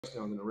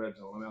touchdowns in the red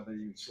zone. I mean, I think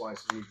you can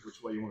slice it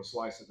which way you want to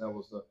slice it. That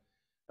was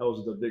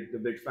the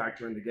big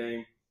factor in the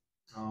game.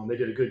 They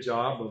did a good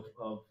job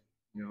of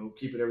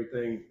keeping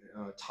everything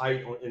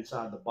tight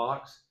inside the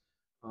box,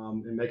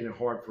 and making it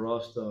hard for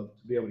us to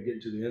be able to get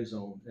into the end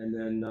zone. And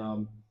then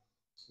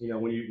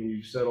when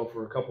you settle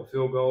for a couple of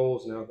field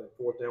goals, now that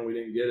fourth down we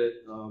didn't get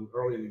it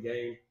early in the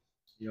game.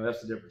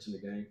 That's the difference in the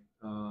game.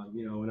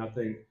 And I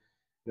think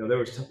there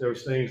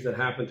was things that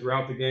happened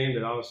throughout the game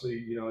that obviously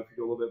if you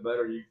do a little bit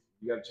better, you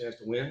got a chance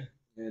to win,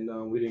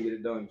 and we didn't get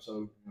it done.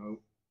 So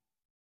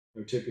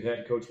tip your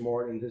hat to Coach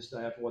Martin and his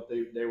staff and what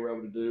they were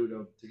able to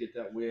do to get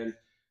that win.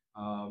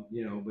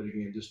 But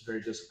again, just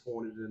very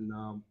disappointed in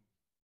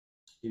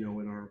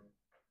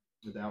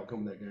the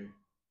outcome of that game.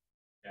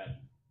 Yeah.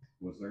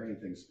 Was there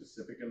anything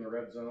specific in the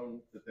red zone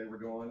that they were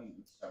doing?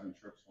 7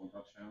 trips, 1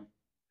 touchdown.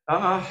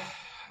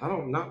 I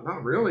don't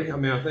not really. I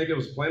mean, I think it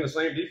was playing the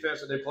same defense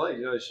that they played.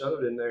 They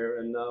showed in there,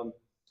 and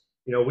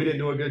we didn't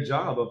do a good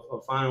job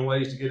of finding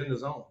ways to get in the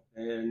zone.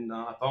 And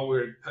I thought we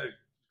were a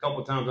couple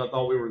of times. I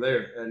thought we were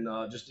there, and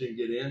just didn't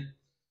get in.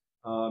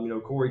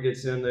 Corey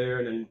gets in there,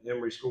 and then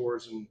Emory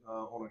scores and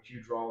on a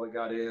cue draw that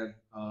got in.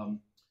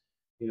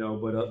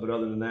 But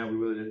other than that, we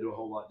really didn't do a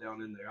whole lot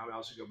down in there. I mean, I'll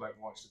also go back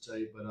and watch the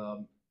tape, but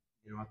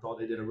I thought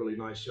they did a really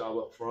nice job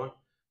up front.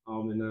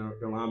 And their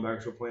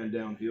linebackers were playing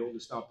downhill to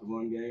stop the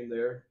run game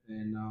there,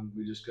 and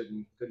we just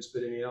couldn't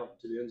spit any out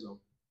to the end zone.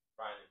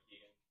 Brian and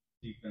Keegan.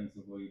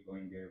 Defensively,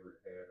 Blaine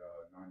Gabbert had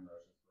 9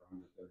 rushes for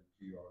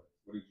 132 yards.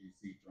 What did you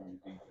see from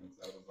the defense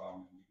that was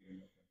on?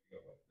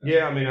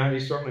 Yeah, I mean, he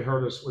certainly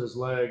hurt us with his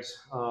legs.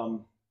 I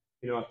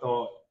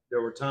thought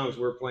there were times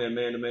we were playing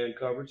man-to-man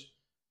coverage,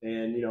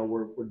 and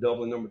we're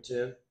doubling number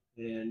 10.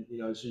 And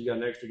so you got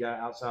an extra guy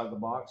outside of the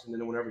box, and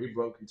then whenever he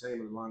broke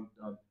containment line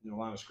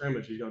of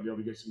scrimmage, he's going to be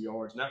able to get some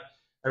yards. And that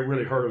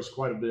really hurt us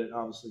quite a bit,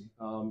 obviously.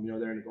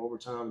 There in the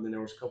overtime, and then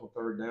there was a couple of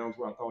third downs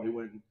where I thought he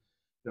went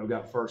and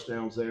got first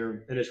downs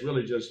there. And it's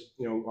really just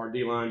our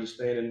D line just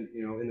standing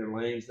in their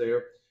lanes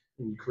there,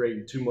 and you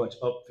creating too much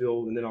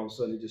upfield, and then all of a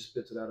sudden he just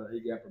spits it out of A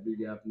gap or B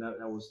gap, and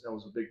that was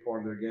a big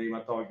part of their game.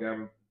 I thought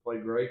Gabbert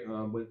played great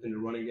in the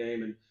running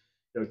game,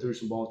 and threw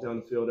some balls down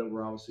the field that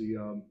were obviously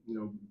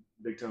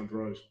big time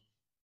throws.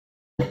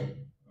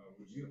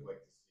 Would you have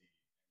liked to see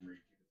Henry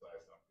keep his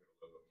eyes on field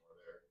a little bit more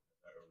there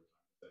at that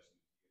overtime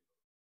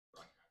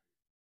possession?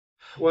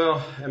 Well,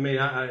 I mean,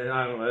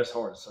 I don't know. That's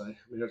hard to say.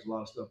 I mean, there's a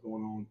lot of stuff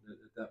going on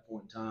at that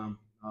point in time.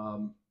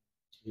 I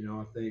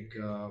think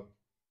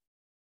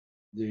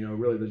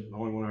really the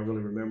only one I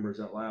really remember is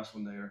that last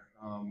one there.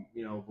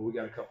 But we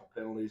got a couple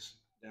penalties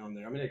down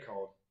there. I mean, they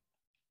called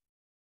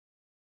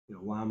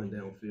linemen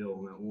downfield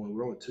on that one.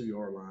 We're on the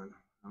 2-yard line.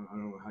 I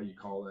don't know how you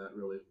call that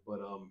really,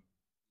 but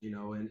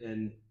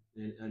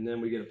and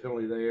then we get a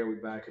penalty there. We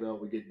back it up.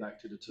 We get back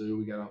to the 2.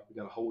 We got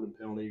a holding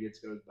penalty.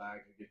 Goes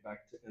back and get back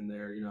in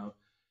there.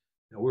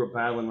 We were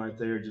battling right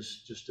there.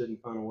 Just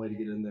didn't find a way to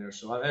get in there.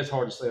 So that's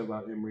hard to say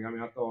about Emory. I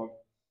mean, I thought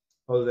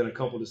other than a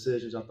couple of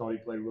decisions, I thought he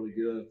played really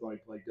good. I thought he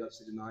played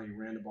gutsy tonight. He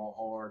ran the ball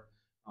hard,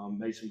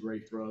 made some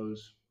great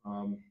throws. I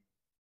don't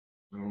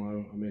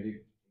know. I mean,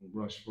 he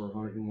rushed for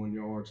 101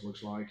 yards,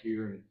 looks like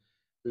here, and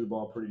threw the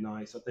ball pretty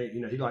nice. I think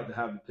he'd like to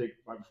have the pick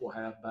right before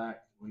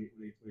halfback when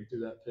he threw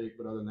that pick,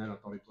 but other than that, I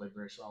thought he played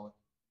very solid.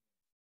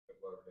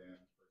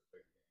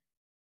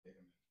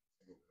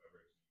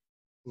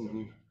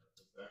 Mm-hmm. Is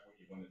that what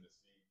you wanted to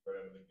see right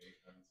out of the gate?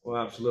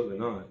 Well, absolutely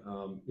not.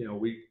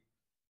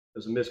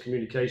 There's a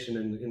miscommunication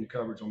in the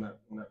coverage on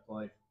that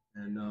play,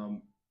 and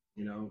no,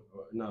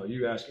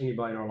 you ask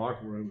anybody in our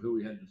locker room who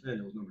we had to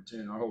defend, it was number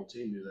 10. Our whole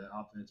team knew that.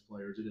 Offense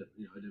players, it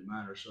didn't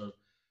matter. So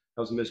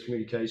that was a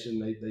miscommunication.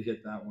 They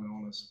hit that one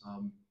on us.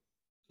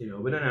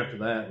 But then after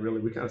that, really,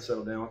 we kind of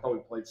settled down. I thought we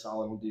played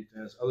solid on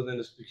defense, other than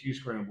the Q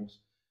scrambles.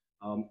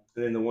 And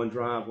then the one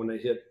drive when they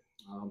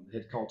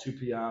had called 2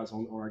 PIs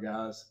on our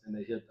guys, and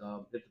they hit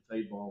the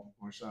fade ball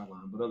on our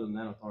sideline. But other than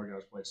that, I thought our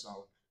guys played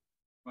solid.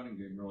 Running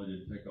game really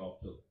didn't take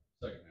off till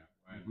the second half,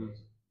 right? Mm-hmm.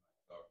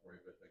 For you,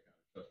 but they kind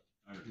of took.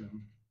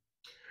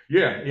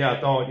 Yeah.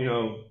 I thought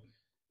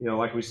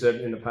like we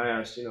said in the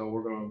past,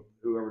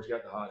 whoever's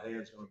got the hot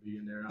hand is going to be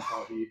in there. And I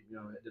thought he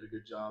did a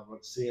good job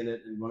of seeing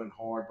it and running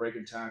hard,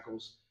 breaking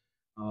tackles.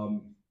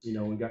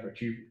 And got our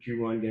Q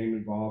run game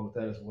involved with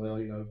that as well.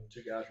 2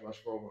 guys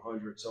rushed for over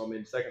 100. So I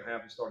mean, second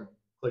half it started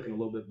clicking a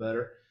little bit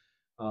better.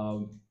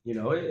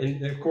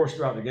 And of course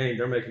throughout the game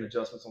they're making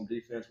adjustments on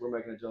defense. We're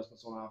making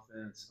adjustments on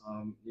offense.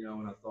 And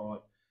I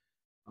thought,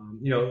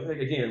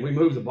 again, we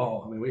moved the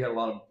ball. I mean, we had a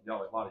lot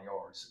of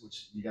yards,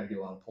 which you got to get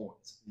a lot of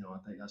points. I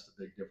think that's the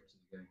big difference in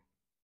the game.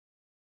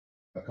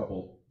 A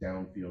couple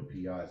downfield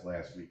PIs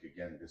last week.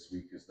 Again, this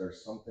week, is there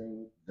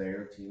something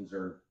there teams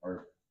are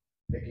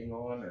picking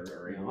on,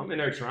 or I mean,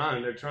 they're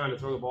trying to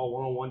throw the ball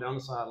one-on-one down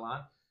the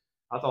sideline.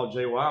 I thought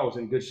JY was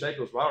in good shape.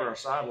 It was right on our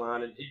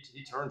sideline, and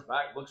he turns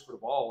back, looks for the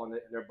ball, and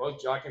they're both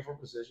jockeying for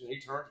position. He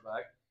turns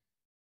back,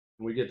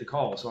 and we get the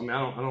call. So I mean,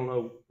 I don't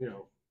know.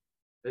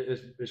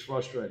 It's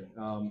frustrating.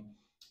 And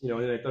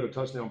then they throw a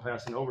touchdown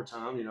pass in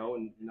overtime. And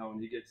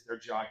they're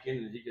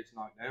jockeying, and he gets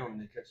knocked down, and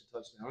they catch a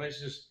touchdown. It's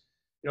just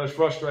it's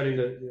frustrating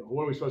to,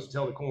 what are we supposed to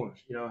tell the corners?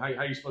 How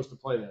are you supposed to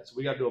play that? So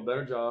we got to do a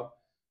better job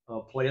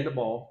of playing the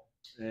ball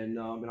and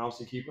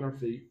obviously keeping our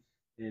feet.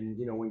 And,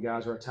 when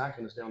guys are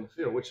attacking us down the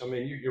field, which,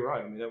 you're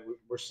right.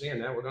 We're seeing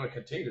that. We're going to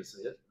continue to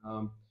see it,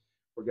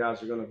 where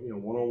guys are going to,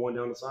 one-on-one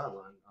down the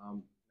sideline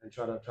and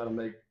try to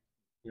make,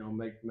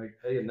 make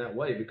hay in that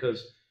way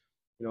because,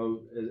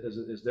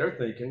 as they're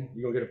thinking,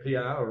 you're going to get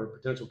a PI or a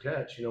potential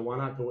catch, why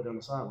not throw it down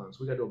the sidelines?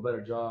 We got to do a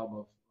better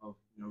job of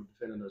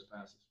defending those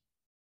passes.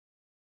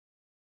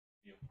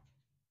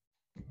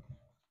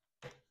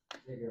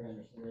 Xavier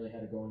Henderson really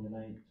had it going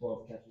tonight.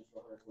 12 catches for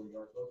 140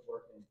 yards. Both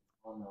working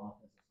on the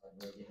offensive side,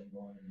 really getting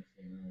going in this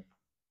game. Really.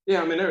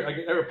 Yeah,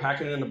 they were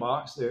packing it in the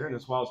box there, and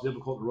that's why it's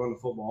difficult to run the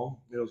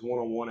football. It was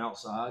one-on-one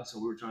outside, so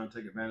we were trying to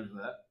take advantage of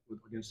that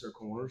against their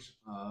corners.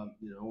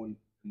 And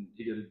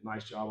he did a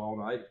nice job all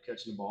night of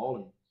catching the ball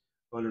and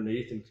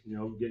underneath and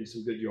getting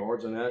some good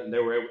yards on that. And they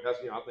were able. I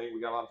think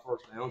we got a lot of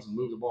first downs and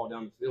moved the ball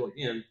down the field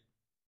again.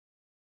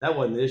 That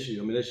wasn't the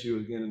issue. The issue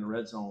was again in the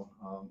red zone,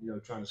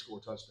 trying to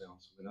score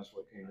touchdowns. That's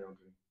what it came down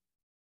to.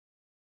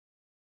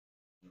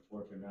 The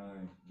 4th and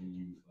 9, when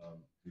you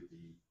did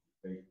the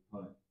fake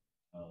punt,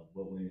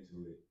 what went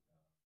into it?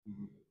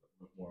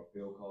 More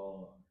field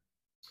call?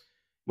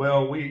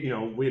 Well, we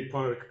had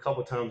punted a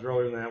couple of times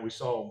earlier than that. We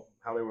saw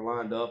how they were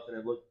lined up, and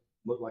it looked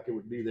like it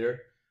would be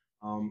there.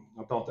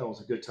 I thought that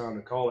was a good time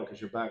to call it because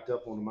you're backed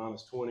up on the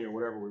 -20 or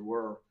whatever we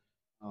were.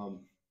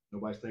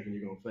 Nobody's thinking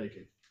you're going to fake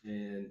it.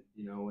 And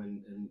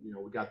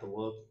we got the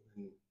look,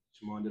 and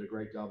Shimon did a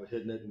great job of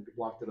hitting it and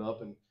blocked it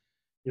up, and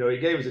he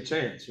gave us a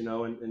chance, and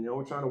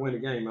we're trying to win the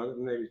game.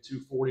 Maybe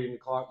 2:40 in the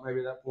clock,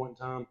 maybe at that point in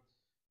time,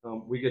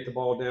 we get the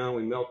ball down,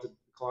 we melt the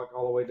clock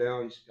all the way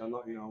down,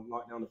 knock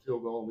down the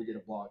field goal, and we get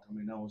it blocked.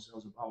 That was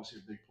obviously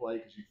a big play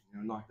because you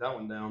knock that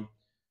one down,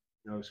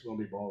 it's going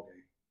to be a ball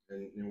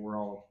game, and we're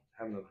all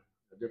having a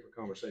different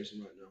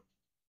conversation right now.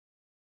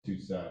 2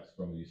 sacks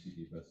from the UC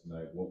defense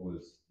tonight. What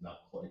was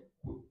not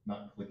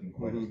clicking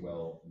quite as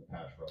well in the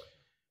pass rush?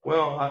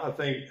 Well, I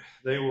think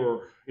they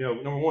were,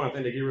 number one, I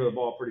think they get rid of the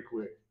ball pretty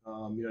quick.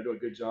 Do a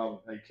good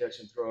job of catch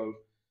and throw.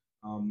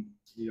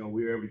 We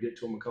were able to get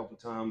to him a couple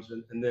of times,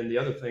 and then the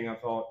other thing I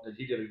thought that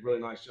he did a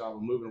really nice job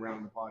of moving around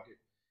in the pocket.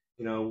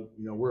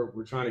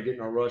 We're trying to get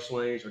in our rush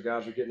lanes. Our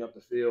guys are getting up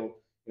the field.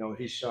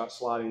 He's shot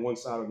sliding one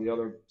side or the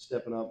other,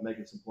 stepping up,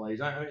 making some plays.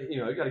 You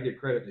got to give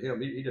credit to him.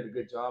 He did a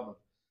good job of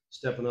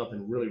stepping up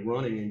and really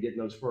running and getting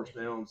those first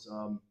downs,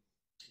 and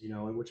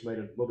which made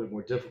it a little bit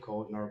more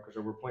difficult because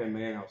we're playing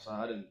man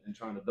outside and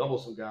trying to double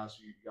some guys,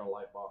 so you got a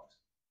light box.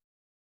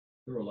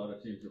 There were a lot of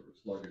teams that were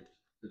sluggish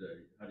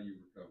today. How do you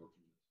recover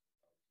from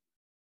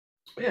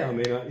this? Yeah,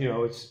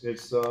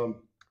 it's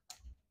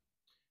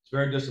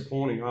very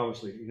disappointing.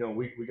 Obviously,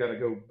 we got to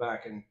go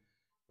back and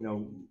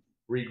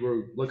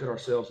regroup, look at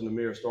ourselves in the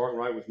mirror, starting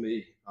right with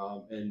me,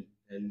 and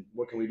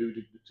what can we do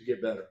to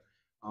get better.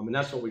 And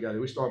that's what we got to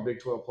do. We start Big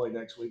 12 play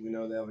next week. We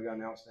know that. We got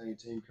an outstanding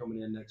team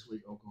coming in next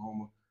week,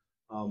 Oklahoma.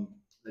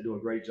 They do a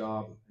great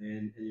job,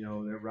 and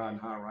they're riding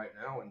high right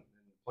now and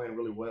playing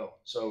really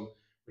well. So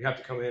we have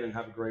to come in and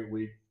have a great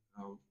week.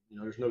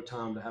 There's no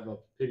time to have a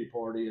pity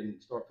party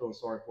and start feeling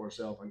sorry for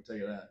ourselves. I can tell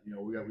you that.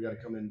 We got to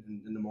come in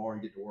tomorrow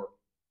and get to work.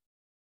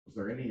 Was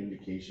there any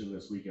indication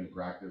this week in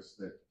practice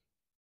that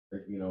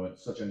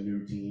it's such a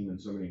new team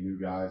and so many new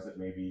guys that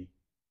maybe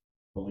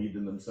believed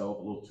in themselves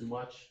a little too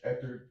much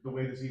after the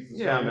way the season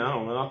started? Yeah, I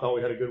don't know. I thought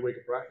we had a good week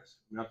of practice.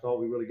 I thought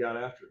we really got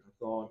after it. I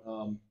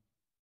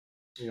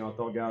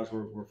thought guys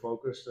were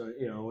focused,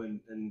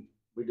 and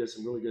we did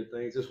some really good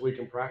things this week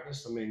in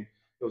practice. There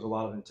was a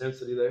lot of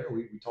intensity there.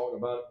 We talked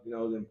about,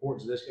 the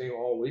importance of this game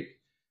all week.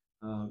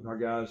 Our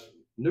guys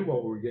knew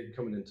what we were getting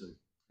coming into.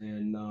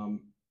 And,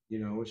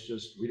 it's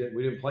just we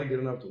didn't play good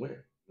enough to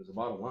win. It's the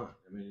bottom line.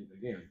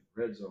 Again,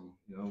 red zone,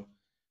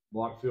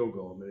 blocked field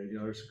goal.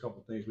 There's a couple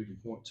of things we can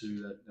point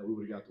to that we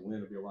would have got the win.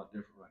 It'd be a lot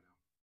different right now.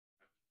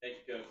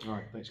 Thank you, Coach. All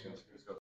right, thanks, guys.